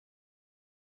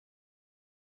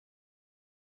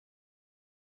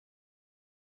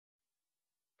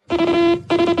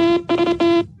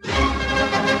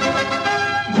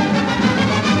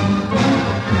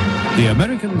The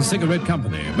American Cigarette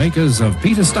Company, makers of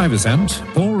Peter Stuyvesant,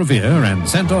 Paul Revere and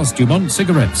Santos Dumont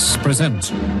cigarettes,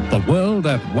 present The World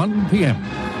at 1 p.m.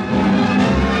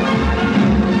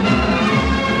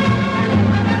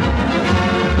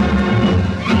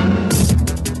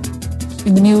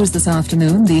 In the news this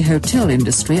afternoon, the hotel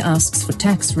industry asks for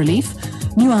tax relief,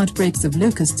 new outbreaks of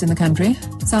locusts in the country,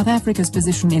 South Africa's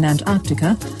position in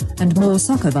Antarctica, and more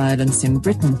soccer violence in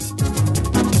Britain.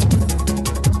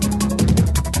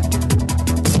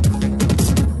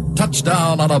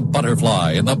 Touchdown on a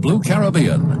butterfly in the blue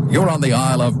Caribbean. You're on the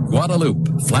Isle of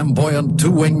Guadeloupe, flamboyant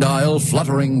two-winged isle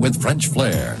fluttering with French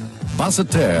flair.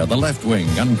 Basseterre, the left wing,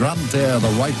 and Grande-Terre, the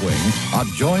right wing, are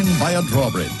joined by a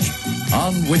drawbridge.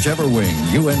 On whichever wing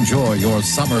you enjoy your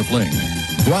summer fling,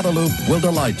 Guadeloupe will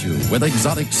delight you with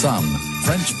exotic sun,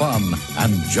 French fun,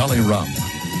 and jolly rum.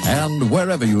 And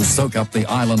wherever you soak up the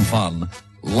island fun,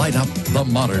 light up the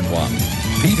modern one.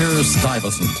 Peter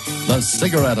Stuyvesant, the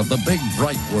cigarette of the big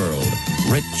bright world.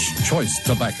 Rich, choice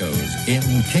tobaccos in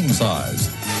king size.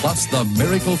 Plus the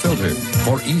miracle filter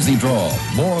for easy draw,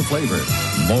 more flavor,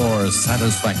 more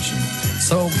satisfaction.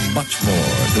 So much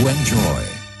more to enjoy.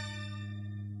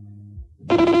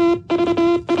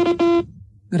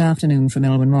 Good afternoon from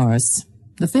Elwen Morris.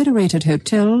 The Federated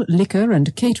Hotel, Liquor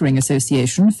and Catering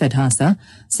Association, FEDHASA,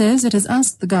 says it has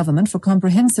asked the government for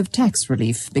comprehensive tax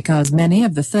relief because many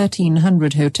of the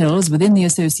 1,300 hotels within the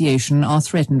association are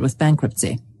threatened with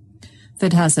bankruptcy.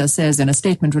 FEDHASA says in a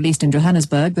statement released in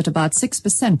Johannesburg that about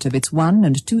 6% of its 1-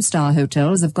 and 2-star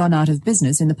hotels have gone out of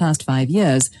business in the past 5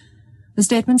 years. The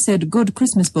statement said good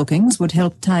Christmas bookings would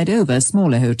help tide over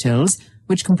smaller hotels,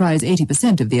 which comprise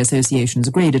 80% of the association's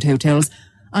graded hotels,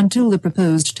 until the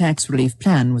proposed tax relief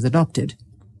plan was adopted.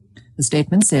 The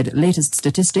statement said latest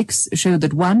statistics showed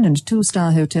that 1- and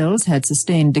 2-star hotels had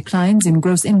sustained declines in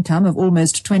gross income of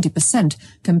almost 20%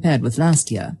 compared with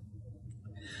last year.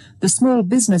 The Small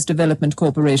Business Development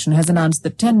Corporation has announced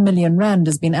that 10 million rand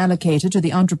has been allocated to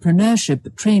the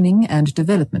Entrepreneurship Training and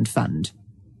Development Fund.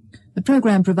 The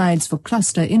program provides for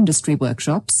cluster industry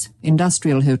workshops,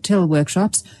 industrial hotel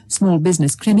workshops, small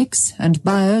business clinics, and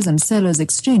buyers and sellers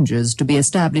exchanges to be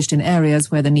established in areas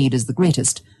where the need is the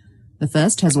greatest. The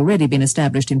first has already been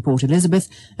established in Port Elizabeth,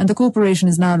 and the corporation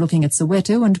is now looking at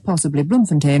Soweto and possibly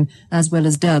Bloemfontein, as well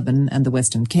as Durban and the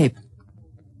Western Cape.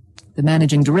 The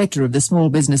managing director of the Small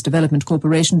Business Development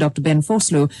Corporation, Dr. Ben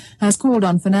Vosloo, has called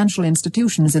on financial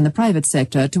institutions in the private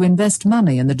sector to invest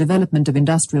money in the development of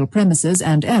industrial premises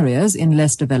and areas in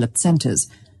less developed centres.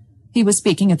 He was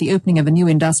speaking at the opening of a new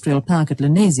industrial park at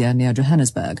Lenasia near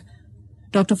Johannesburg.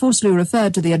 Dr. Vosloo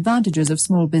referred to the advantages of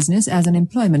small business as an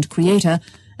employment creator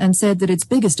and said that its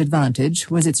biggest advantage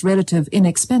was its relative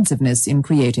inexpensiveness in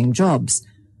creating jobs.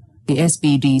 The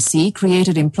SBDC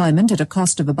created employment at a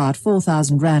cost of about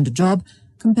 4,000 rand a job,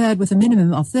 compared with a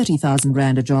minimum of 30,000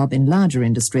 rand a job in larger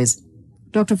industries.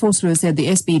 Dr. Vosloo said the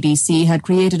SBDC had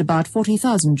created about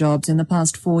 40,000 jobs in the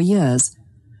past 4 years.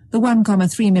 The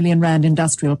 1.3 million rand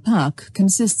industrial park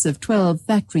consists of 12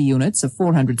 factory units of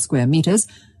 400 square meters,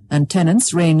 and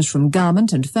tenants range from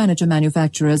garment and furniture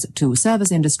manufacturers to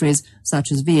service industries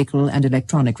such as vehicle and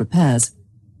electronic repairs.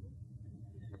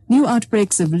 New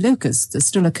outbreaks of locusts are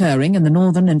still occurring in the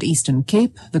Northern and Eastern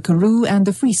Cape, the Karoo and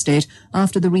the Free State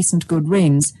after the recent good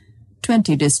rains.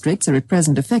 20 districts are at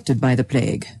present affected by the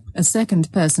plague. A second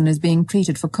person is being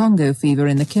treated for Congo fever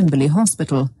in the Kimberley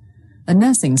Hospital. A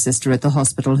nursing sister at the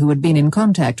hospital who had been in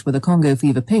contact with a Congo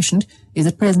fever patient is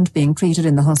at present being treated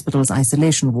in the hospital's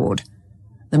isolation ward.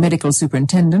 The medical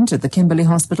superintendent at the Kimberley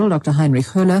Hospital, Dr. Heinrich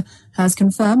Höller, has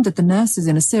confirmed that the nurse is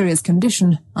in a serious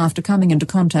condition after coming into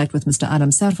contact with Mr.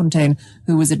 Adam Serfontein,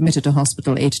 who was admitted to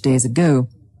hospital 8 days ago.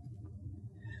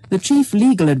 The chief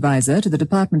legal advisor to the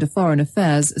Department of Foreign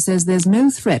Affairs says there's no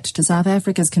threat to South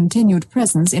Africa's continued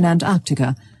presence in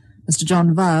Antarctica. Mr.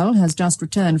 John Weil has just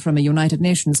returned from a United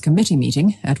Nations committee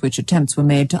meeting at which attempts were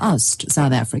made to oust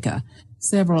South Africa.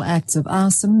 Several acts of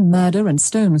arson, murder and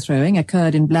stone throwing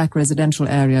occurred in black residential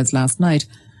areas last night.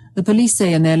 The police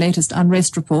say in their latest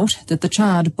unrest report that the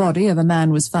charred body of a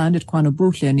man was found at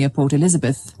KwaNobuhle near Port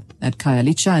Elizabeth. At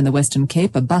Khayelitsha in the Western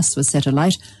Cape, a bus was set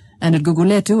alight, and at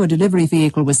Guguletu, a delivery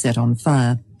vehicle was set on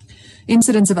fire.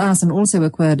 Incidents of arson also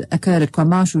occurred at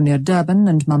KwaMashu near Durban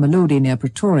and Mamelodi near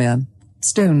Pretoria.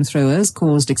 Stone throwers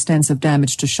caused extensive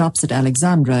damage to shops at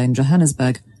Alexandra in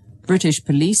Johannesburg. British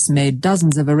police made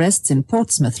dozens of arrests in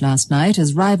Portsmouth last night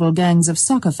as rival gangs of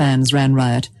soccer fans ran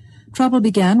riot. Trouble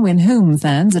began when home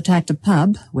fans attacked a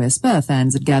pub where Spur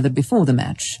fans had gathered before the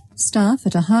match. Staff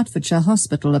at a Hertfordshire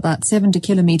hospital about 70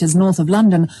 kilometres north of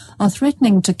London are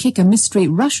threatening to kick a mystery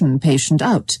Russian patient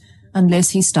out unless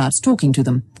he starts talking to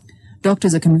them.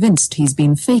 Doctors are convinced he's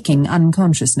been faking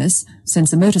unconsciousness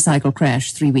since a motorcycle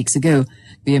crash 3 weeks ago.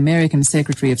 The American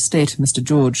Secretary of State, Mr.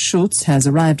 George Shultz, has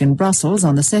arrived in Brussels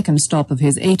on the second stop of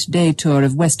his 8-day tour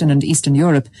of Western and Eastern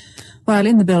Europe. While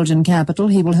in the Belgian capital,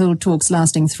 he will hold talks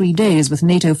lasting 3 days with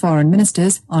NATO foreign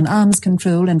ministers on arms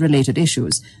control and related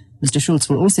issues. Mr. Schultz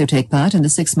will also take part in the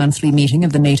 6-monthly meeting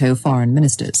of the NATO foreign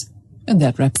ministers. And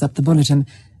that wraps up the bulletin.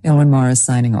 Elwen Morris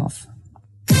signing off.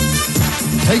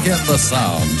 Take in the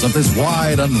sounds of this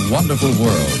wide and wonderful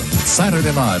world.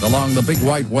 Saturday night along the Big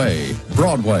White Way,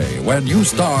 Broadway, where new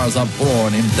stars are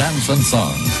born in dance and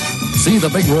song. See the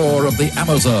big roar of the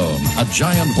Amazon, a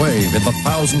giant wave in the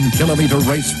 1,000-kilometer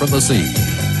race from the sea.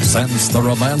 Sense the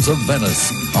romance of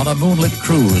Venice on a moonlit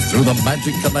cruise through the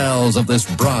magic canals of this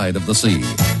bride of the sea.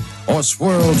 Or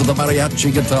swirl to the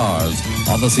mariachi guitars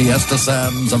on the siesta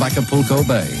sands of Acapulco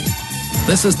Bay.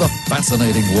 This is the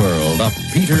fascinating world of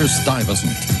Peter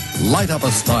Stuyvesant. Light up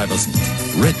a Stuyvesant.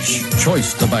 Rich,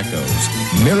 choice tobaccos,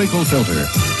 miracle filter,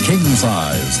 king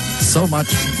size, so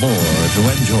much more to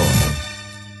enjoy.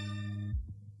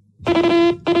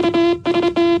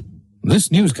 This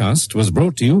newscast was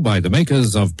brought to you by the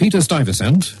makers of Peter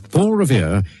Stuyvesant, Paul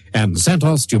Revere, and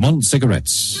Santos Dumont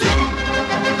cigarettes.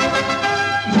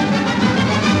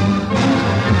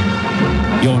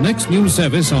 Your next news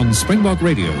service on Springbok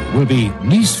Radio will be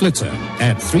Nice Flitzer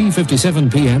at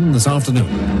 3:57 p.m. this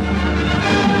afternoon.